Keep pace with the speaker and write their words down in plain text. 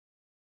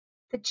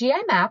The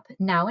GI map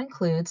now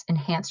includes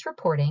enhanced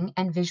reporting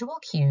and visual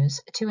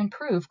cues to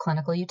improve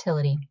clinical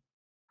utility.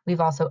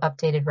 We've also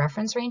updated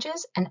reference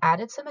ranges and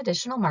added some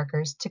additional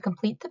markers to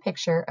complete the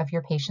picture of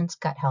your patient's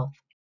gut health.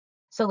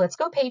 So let's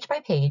go page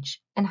by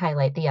page and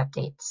highlight the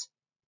updates.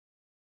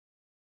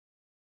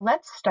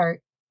 Let's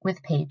start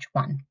with page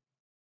 1.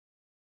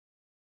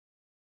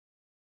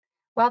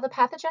 While the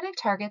pathogenic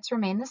targets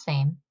remain the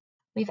same,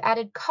 we've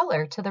added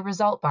color to the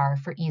result bar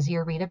for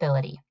easier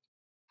readability.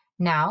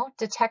 Now,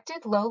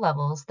 detected low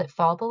levels that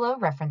fall below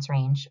reference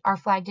range are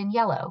flagged in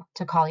yellow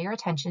to call your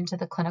attention to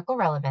the clinical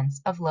relevance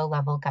of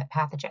low-level gut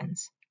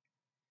pathogens.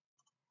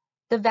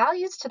 The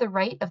values to the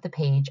right of the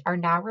page are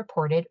now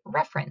reported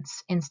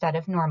reference instead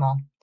of normal.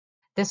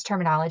 This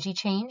terminology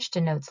change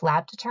denotes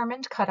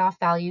lab-determined cutoff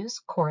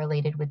values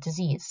correlated with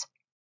disease.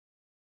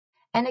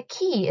 And a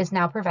key is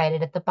now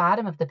provided at the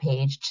bottom of the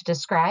page to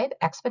describe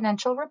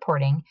exponential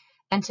reporting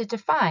and to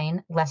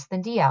define less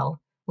than DL,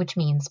 which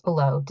means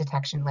below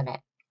detection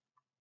limit.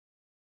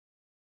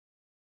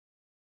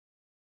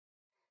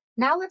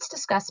 Now let's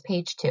discuss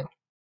page 2.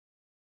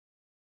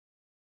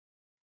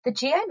 The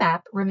GI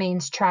map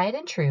remains tried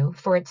and true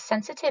for its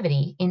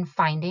sensitivity in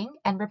finding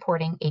and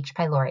reporting H.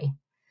 pylori.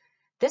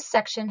 This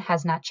section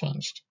has not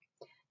changed.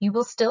 You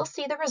will still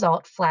see the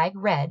result flag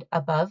red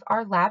above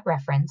our lab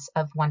reference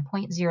of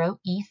 1.0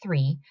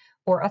 E3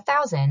 or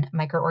 1,000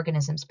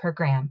 microorganisms per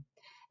gram,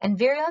 and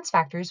virulence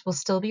factors will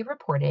still be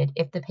reported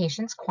if the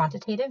patient's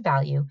quantitative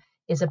value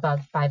is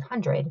above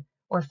 500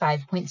 or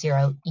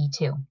 5.0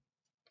 E2.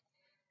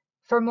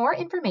 For more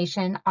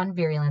information on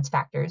virulence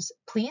factors,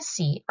 please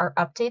see our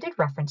updated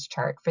reference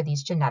chart for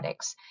these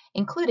genetics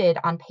included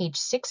on page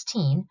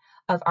 16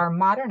 of our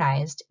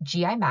modernized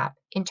GI map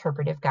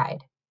interpretive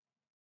guide.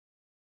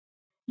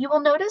 You will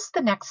notice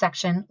the next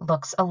section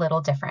looks a little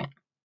different.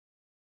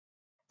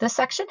 The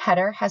section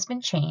header has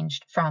been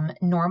changed from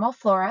normal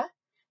flora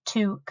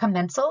to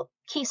commensal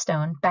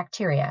keystone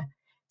bacteria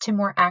to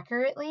more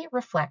accurately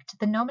reflect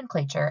the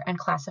nomenclature and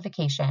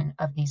classification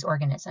of these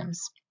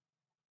organisms.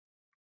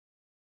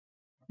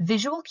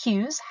 Visual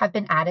cues have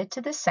been added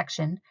to this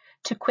section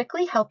to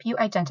quickly help you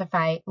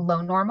identify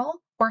low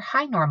normal or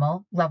high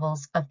normal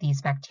levels of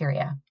these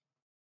bacteria.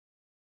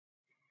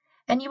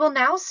 And you will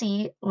now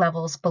see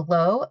levels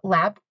below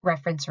lab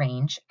reference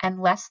range and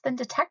less than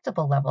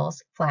detectable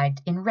levels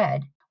flagged in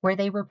red, where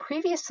they were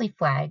previously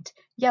flagged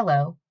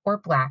yellow or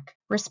black,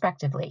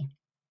 respectively.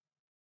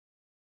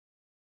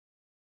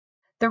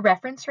 The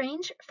reference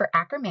range for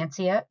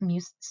Akkermansia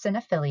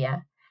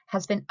mucinophilia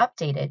has been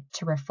updated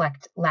to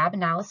reflect lab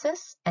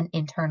analysis and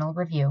internal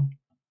review.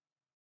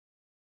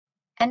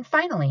 And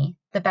finally,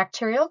 the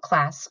bacterial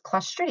class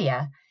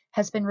Clostridia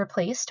has been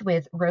replaced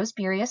with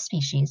Roseburia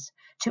species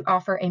to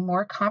offer a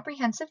more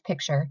comprehensive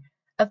picture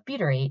of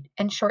butyrate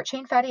and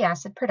short-chain fatty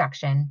acid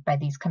production by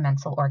these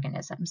commensal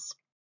organisms.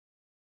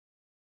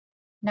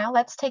 Now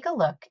let's take a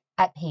look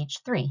at page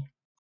 3.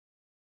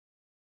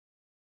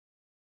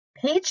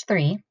 Page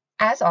 3,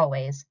 as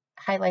always,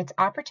 highlights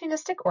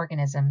opportunistic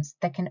organisms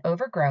that can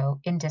overgrow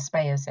in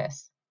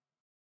dysbiosis.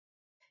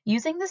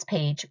 Using this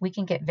page, we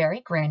can get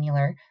very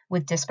granular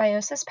with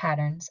dysbiosis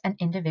patterns and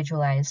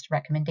individualized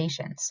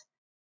recommendations.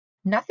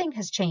 Nothing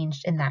has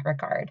changed in that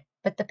regard,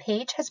 but the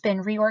page has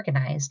been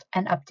reorganized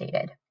and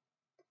updated.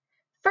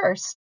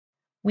 First,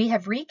 we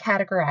have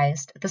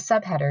recategorized the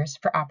subheaders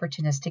for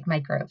opportunistic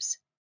microbes.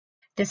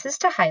 This is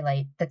to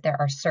highlight that there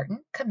are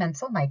certain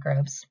commensal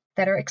microbes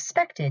that are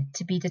expected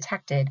to be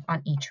detected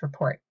on each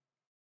report.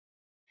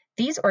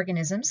 These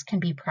organisms can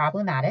be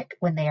problematic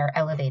when they are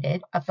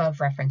elevated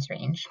above reference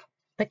range,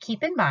 but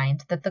keep in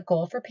mind that the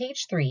goal for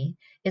page 3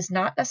 is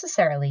not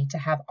necessarily to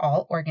have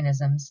all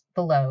organisms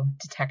below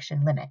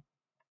detection limit.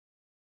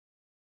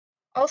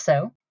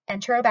 Also,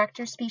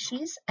 Enterobacter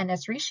species and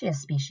Escherichia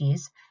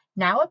species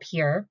now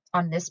appear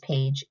on this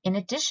page in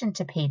addition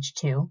to page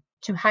 2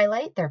 to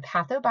highlight their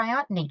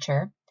pathobiont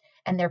nature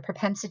and their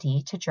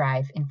propensity to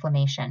drive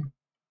inflammation.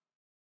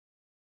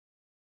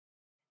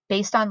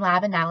 Based on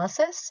lab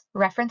analysis,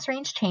 reference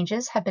range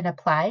changes have been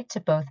applied to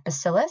both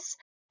Bacillus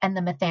and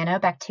the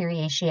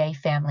Methanobacteriaceae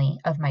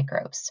family of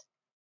microbes.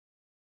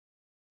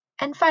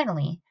 And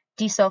finally,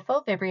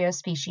 Desulfovibrio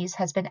species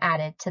has been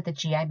added to the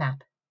GI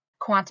map.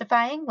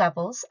 Quantifying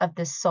levels of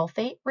this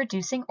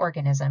sulfate-reducing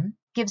organism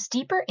gives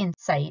deeper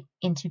insight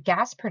into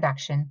gas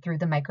production through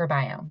the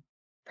microbiome,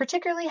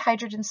 particularly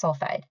hydrogen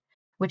sulfide,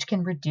 which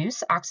can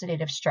reduce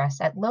oxidative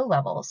stress at low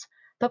levels,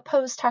 but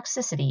pose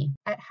toxicity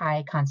at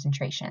high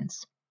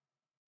concentrations.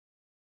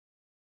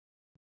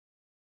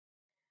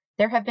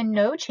 There have been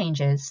no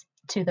changes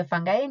to the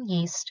fungi and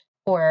yeast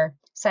or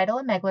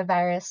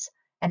cytomegalovirus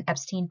and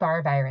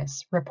Epstein-Barr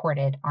virus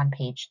reported on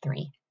page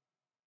 3.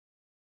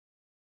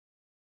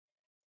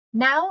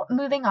 Now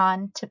moving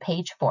on to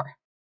page 4.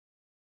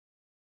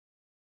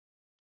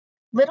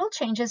 Little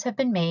changes have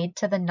been made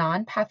to the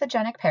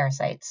non-pathogenic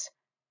parasites,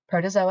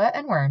 protozoa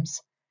and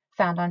worms,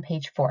 found on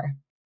page 4,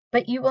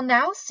 but you will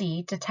now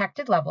see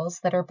detected levels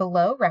that are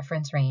below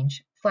reference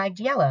range flagged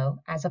yellow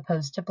as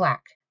opposed to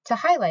black, to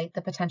highlight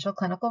the potential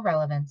clinical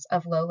relevance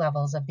of low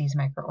levels of these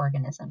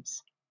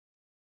microorganisms.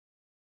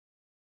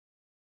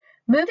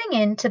 Moving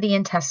into the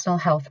intestinal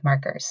health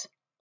markers.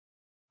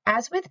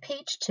 As with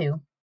page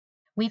 2,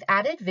 we've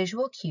added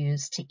visual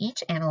cues to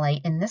each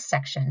analyte in this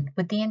section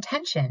with the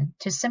intention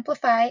to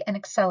simplify and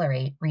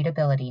accelerate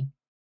readability.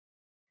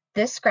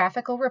 This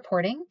graphical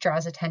reporting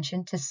draws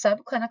attention to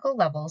subclinical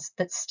levels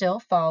that still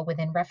fall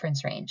within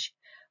reference range,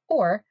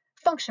 or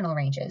functional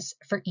ranges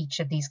for each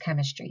of these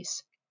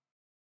chemistries.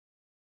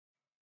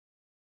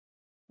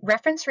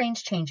 Reference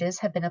range changes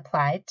have been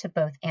applied to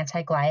both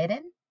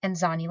antigliadin and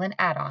zonulin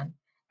add-on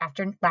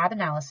after lab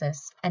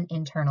analysis and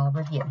internal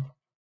review.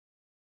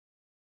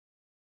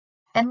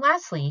 And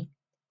lastly,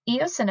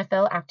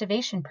 Eosinophil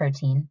Activation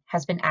Protein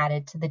has been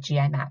added to the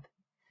GI map.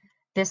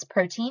 This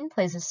protein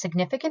plays a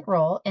significant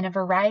role in a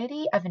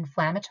variety of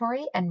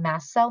inflammatory and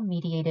mast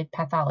cell-mediated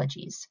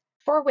pathologies,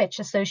 for which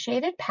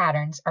associated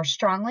patterns are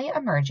strongly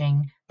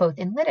emerging both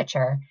in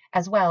literature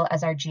as well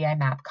as our GI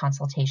map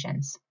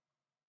consultations.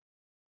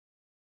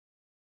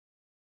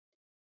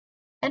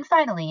 And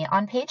finally,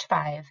 on page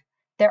 5,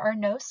 there are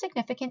no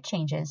significant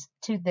changes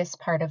to this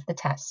part of the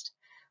test,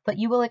 but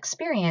you will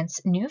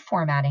experience new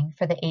formatting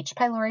for the H.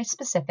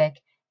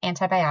 pylori-specific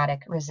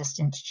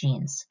antibiotic-resistant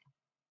genes.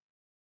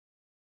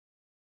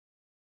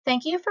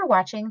 Thank you for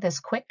watching this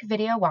quick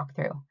video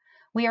walkthrough.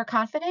 We are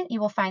confident you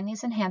will find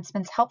these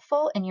enhancements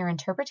helpful in your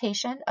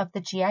interpretation of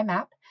the GI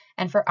map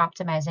and for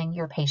optimizing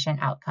your patient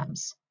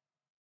outcomes.